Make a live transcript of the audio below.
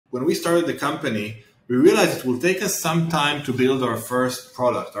when we started the company, we realized it will take us some time to build our first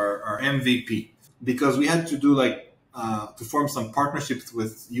product, our MVP, because we had to do to form some partnerships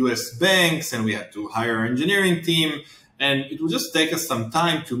with US banks, and we had to hire our engineering team, and it would just take us some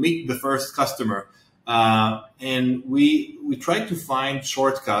time to meet the first customer. And we tried to find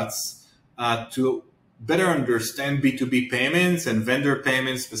shortcuts to better understand B2B payments and vendor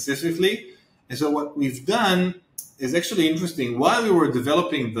payments specifically. And so what we've done is actually interesting. While we were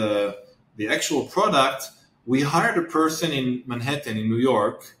developing the actual product, we hired a person in Manhattan, in New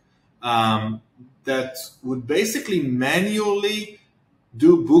York, that would basically manually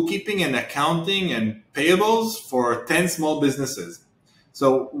do bookkeeping and accounting and payables for 10 small businesses.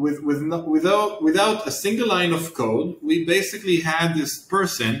 So without a single line of code, we basically had this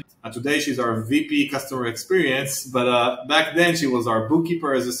person. Today she's our VP customer experience, but back then she was our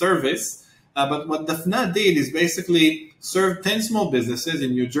bookkeeper as a service. But what Dafna did is basically served 10 small businesses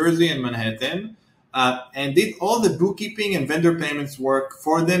in New Jersey and Manhattan, and did all the bookkeeping and vendor payments work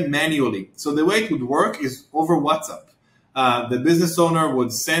for them manually. So the way it would work is over WhatsApp. The business owner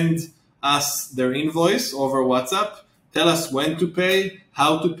would send us their invoice over WhatsApp, tell us when to pay,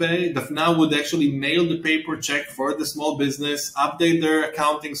 how to pay. Dafna would actually mail the paper check for the small business, update their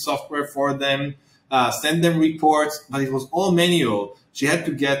accounting software for them, send them reports, but it was all manual. She had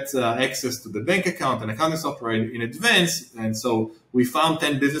to get access to the bank account and accounting software in advance. And so we found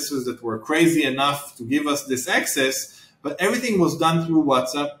 10 businesses that were crazy enough to give us this access, but everything was done through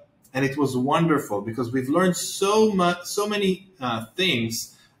WhatsApp. And it was wonderful because we've learned so many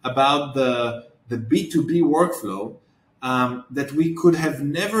things about the B2B workflow that we could have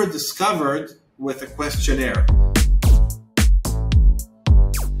never discovered with a questionnaire.